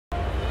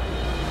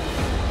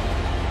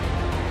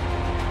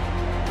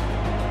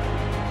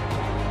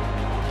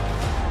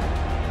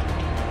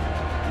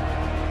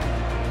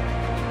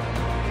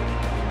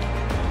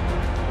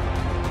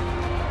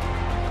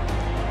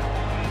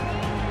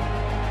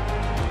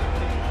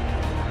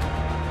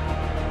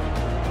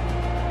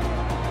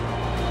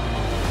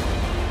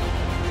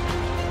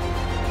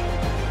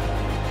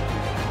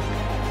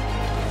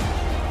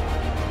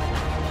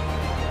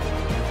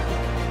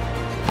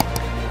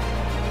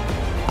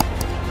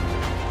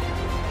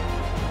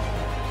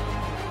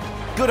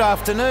Good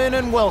afternoon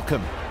and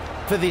welcome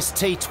for this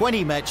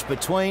T20 match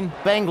between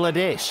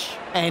Bangladesh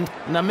and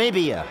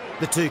Namibia.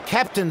 The two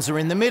captains are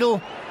in the middle.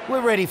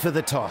 We're ready for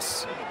the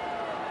toss.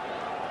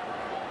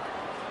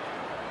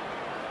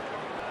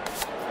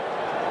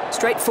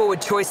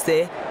 Straightforward choice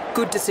there.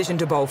 Good decision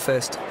to bowl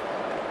first.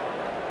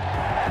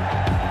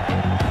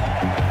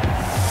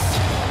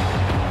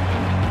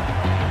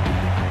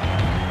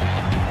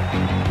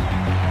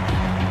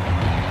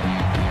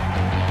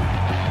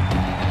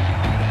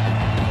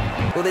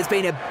 Well, there's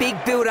been a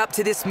big build-up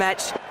to this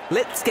match.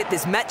 Let's get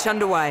this match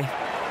underway.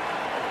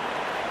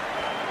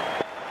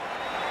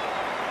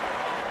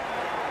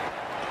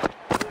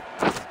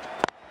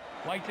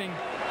 Waiting.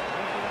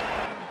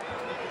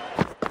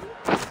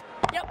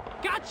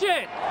 Yep,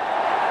 gotcha it!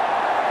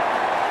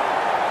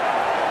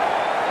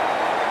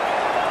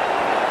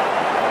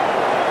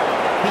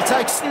 He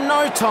takes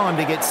no time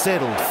to get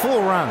settled.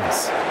 4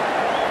 runs.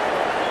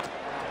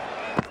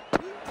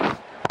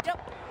 Yep.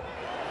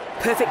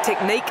 Perfect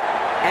technique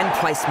and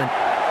placement.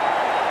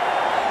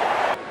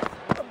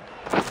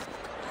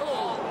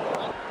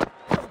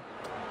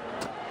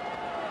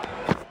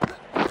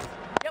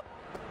 Yep.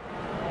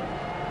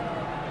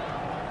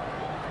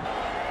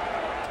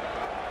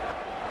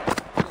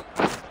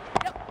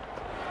 Yep.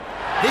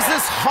 This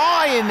is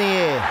high in the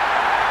air.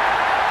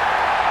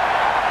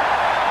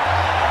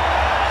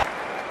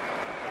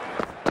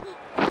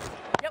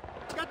 Yep,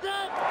 got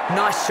that!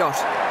 Nice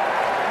shot.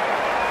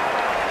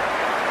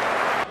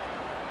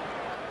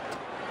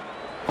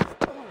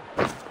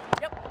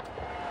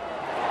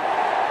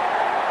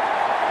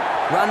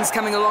 Runs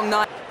coming along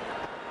nice.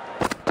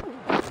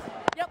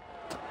 Yep.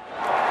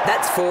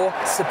 That's 4.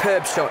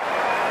 Superb shot.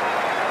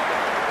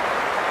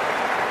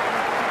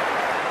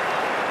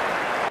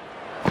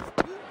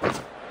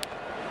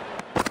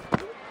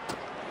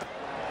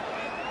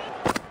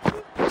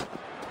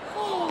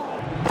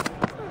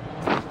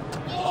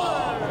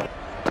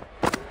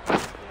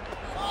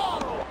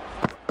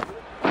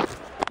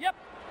 Yep.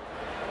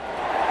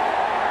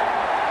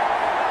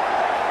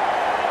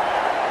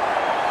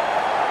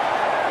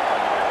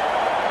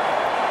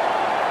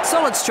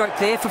 Solid stroke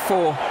there for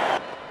 4.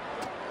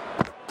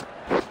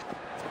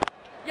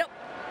 Yep.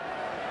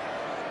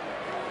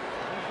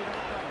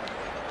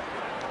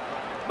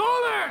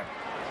 Bowler!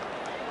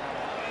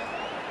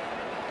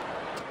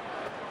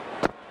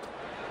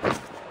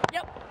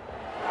 Yep.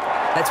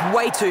 That's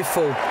way too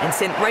full and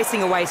sent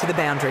racing away to the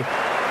boundary.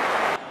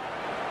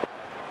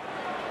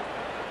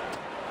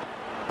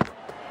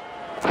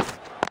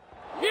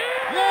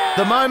 Yeah!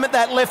 The moment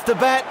that left the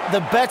bat,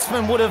 the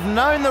batsman would have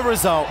known the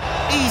result.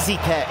 Easy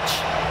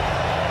catch.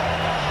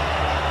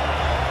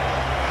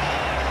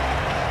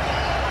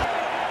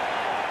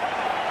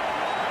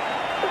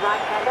 The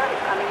right-hander is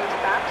coming into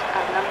bat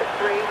at number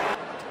 3.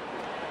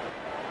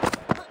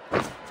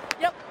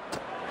 Yep.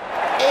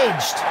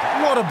 Edged.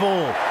 What a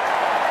ball.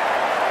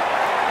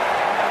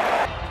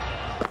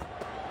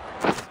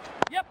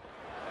 Yep.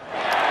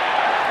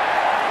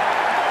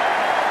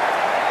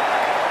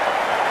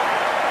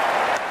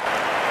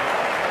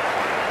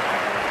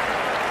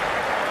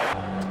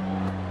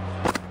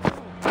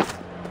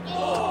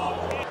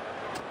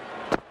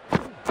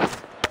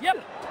 Yep.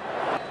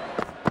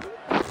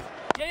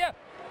 Yeah.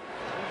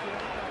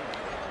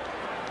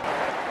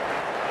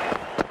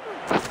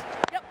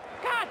 Yep.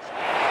 Catch.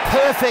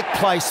 Perfect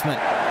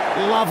placement.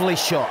 Lovely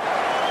shot.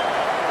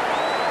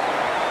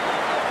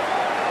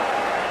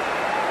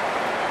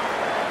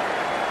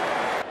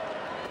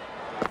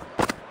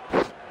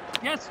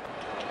 Yes.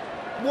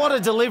 What a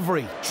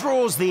delivery.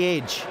 Draws the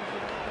edge.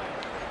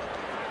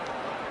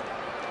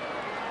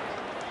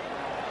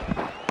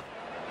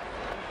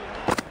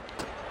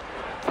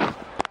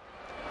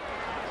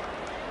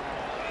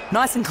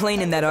 Nice and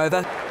clean in that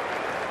over.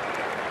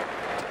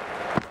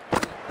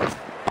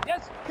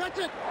 Yes. Catch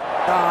it.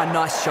 Ah,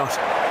 nice shot.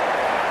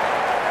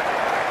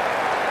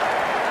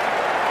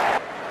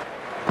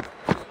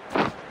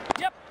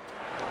 Yep.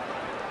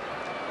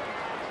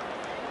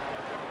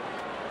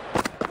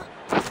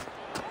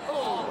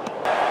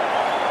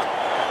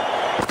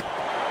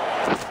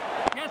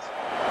 Yes.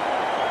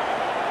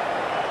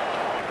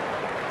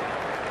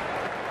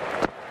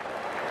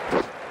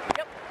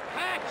 Yep.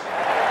 Catch.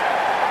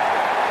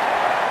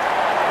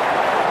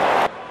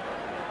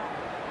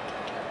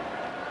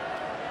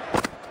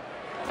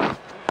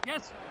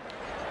 Yes.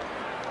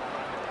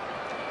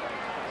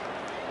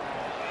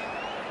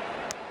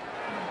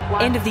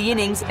 End of the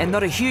innings and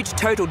not a huge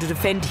total to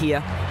defend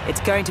here.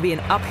 It's going to be an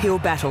uphill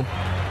battle.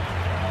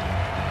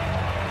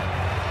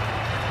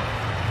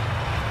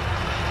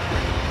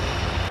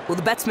 Well,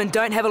 the batsmen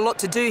don't have a lot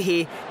to do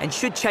here and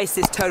should chase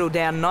this total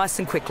down nice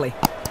and quickly.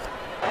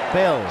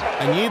 Bell,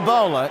 a new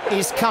bowler,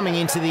 is coming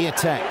into the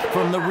attack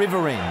from the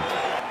river end.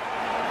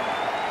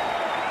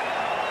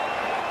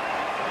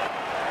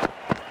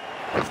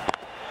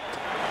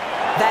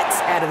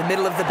 That's out of the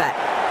middle of the bat.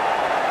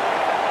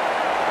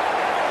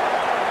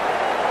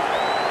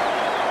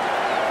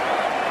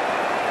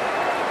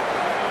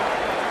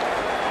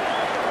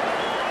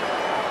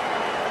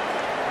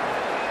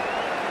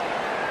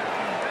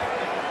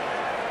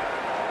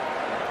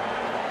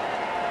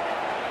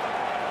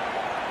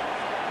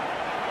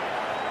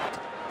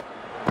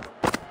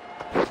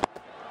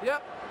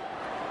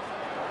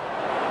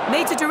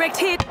 Needs a direct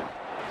hit.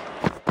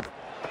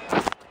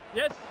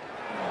 Yes.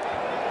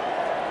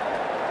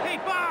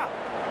 Keeper.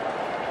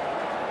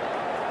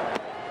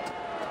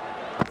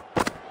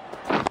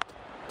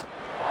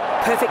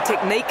 Perfect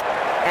technique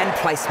and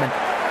placement.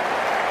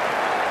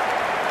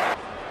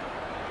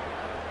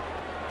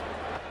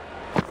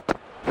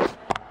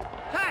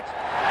 Catch.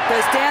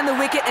 Goes down the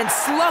wicket and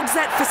slogs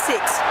that for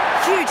 6.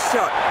 Huge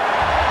shot.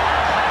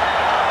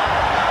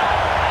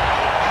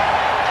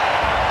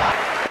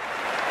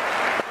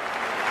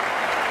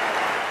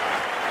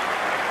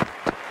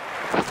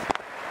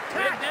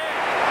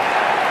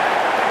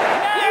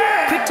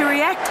 Quick to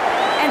react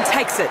and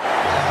takes it.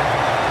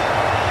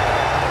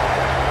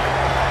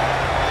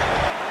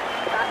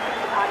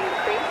 Batsman departing the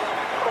crease.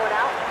 Caught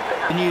out. Good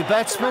The night. new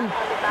batsman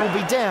will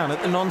be down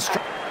at the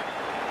non-strike.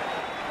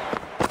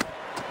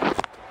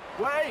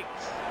 Wait.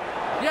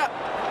 Yep.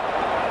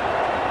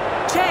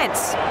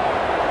 Chance.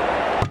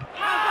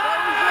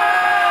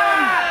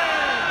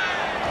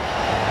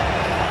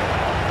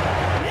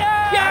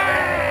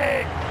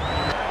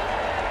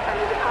 And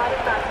the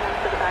departing batsman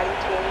for the batting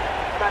team,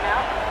 run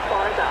out,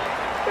 Florida.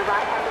 The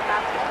right-handed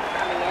batsman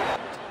coming in.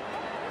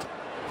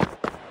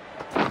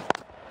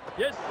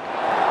 Yes.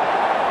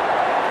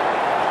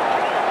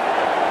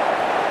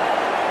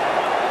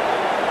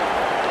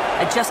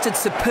 Adjusted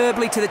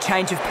superbly to the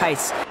change of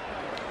pace.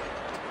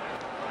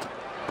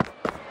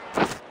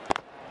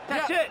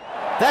 That's it.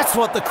 That's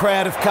what the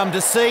crowd have come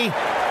to see.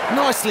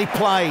 Nicely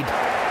played.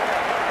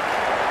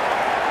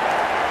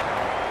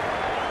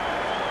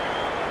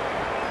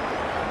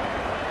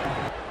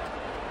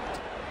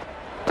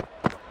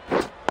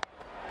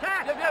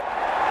 Catch.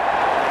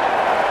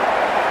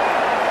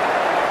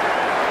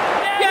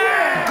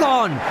 Yep.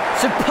 Gone!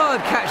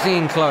 Superb catching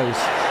in close. The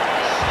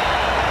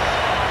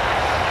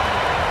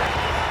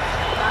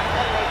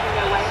batsmen making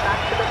their way back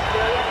to the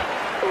pavilion.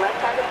 The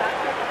left-handed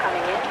batsman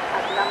coming in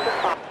at number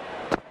 5.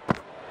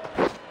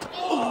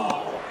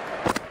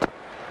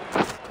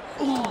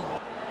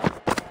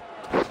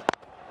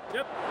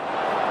 Yep.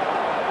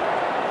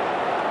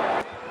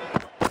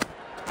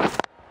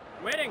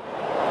 Waiting.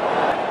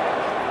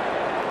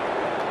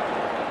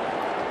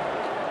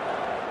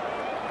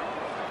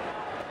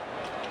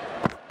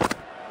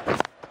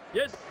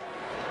 Yes.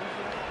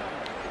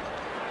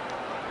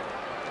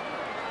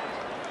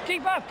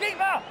 Keep up, keep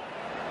up.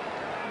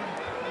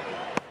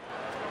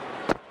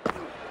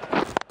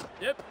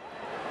 Yep.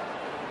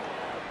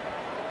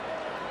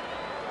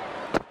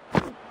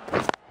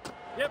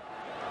 Yep.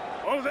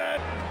 All that.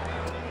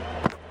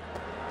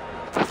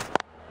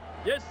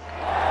 Yes.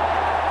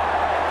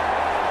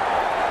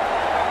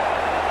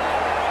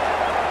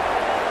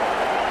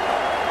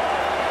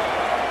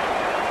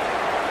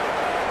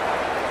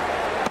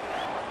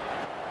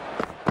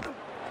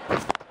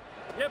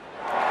 Yep.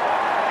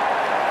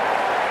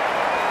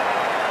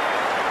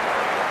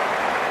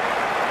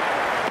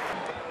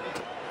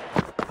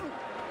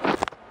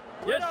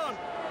 Yes. On.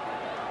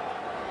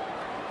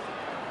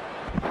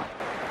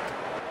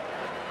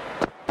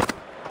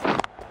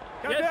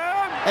 Yes.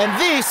 And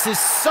this is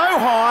so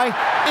high,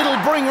 it'll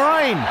bring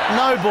rain.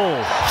 No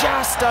ball.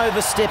 Just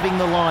overstepping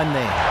the line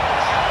there.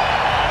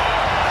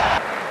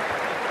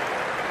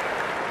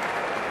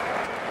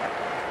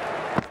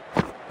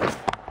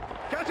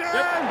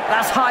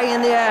 That's high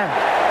in the air.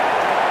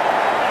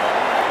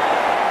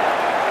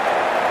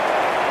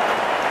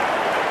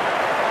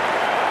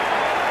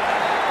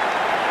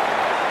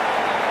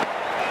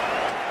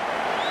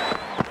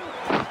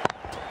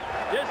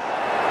 Yes.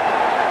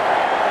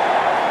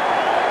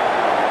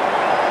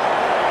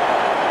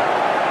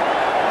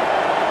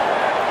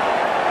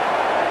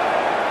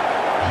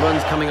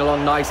 Run's coming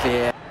along nicely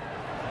here.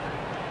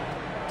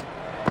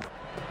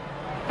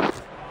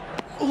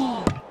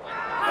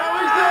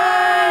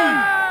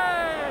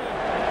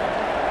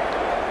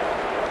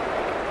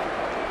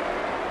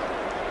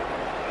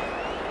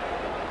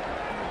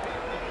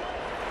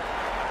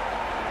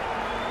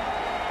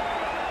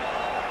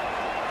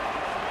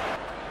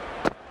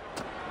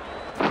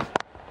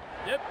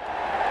 Yep.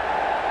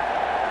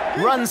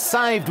 Run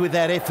saved with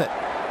that effort.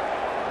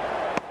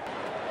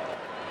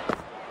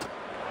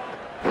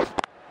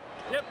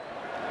 Yep.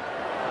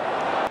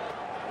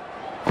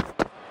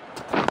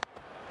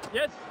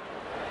 Yes.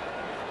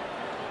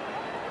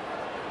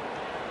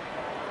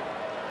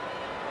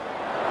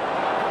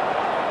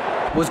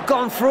 Was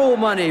gone for all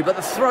money, but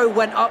the throw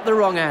went up the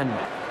wrong end.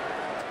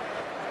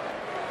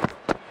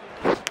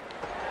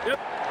 Yep.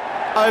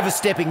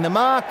 Overstepping the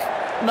mark.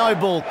 No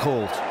ball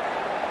called.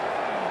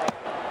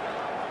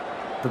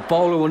 The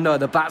bowler will know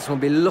the batsman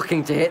will be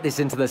looking to hit this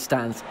into the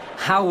stands.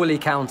 How will he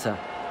counter?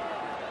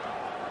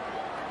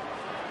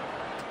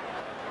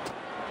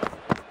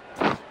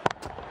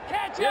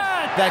 Catch it.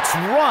 That's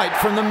right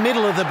from the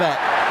middle of the bat.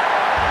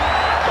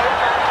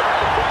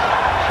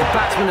 The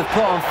batsmen have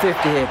put on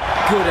 50 here.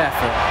 Good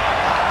effort.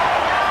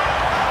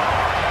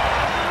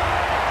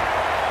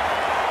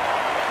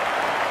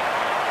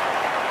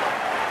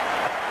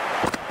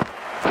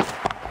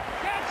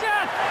 Catch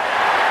it.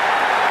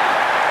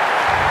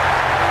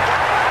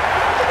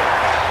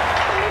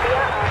 Namibia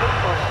are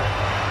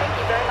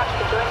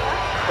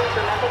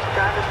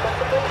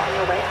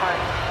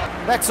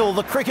That's all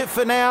the cricket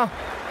for now.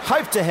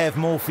 Hope to have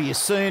more for you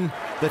soon.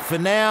 But for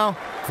now,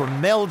 from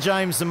Mel,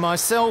 James and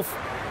myself,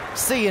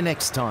 see you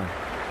next time.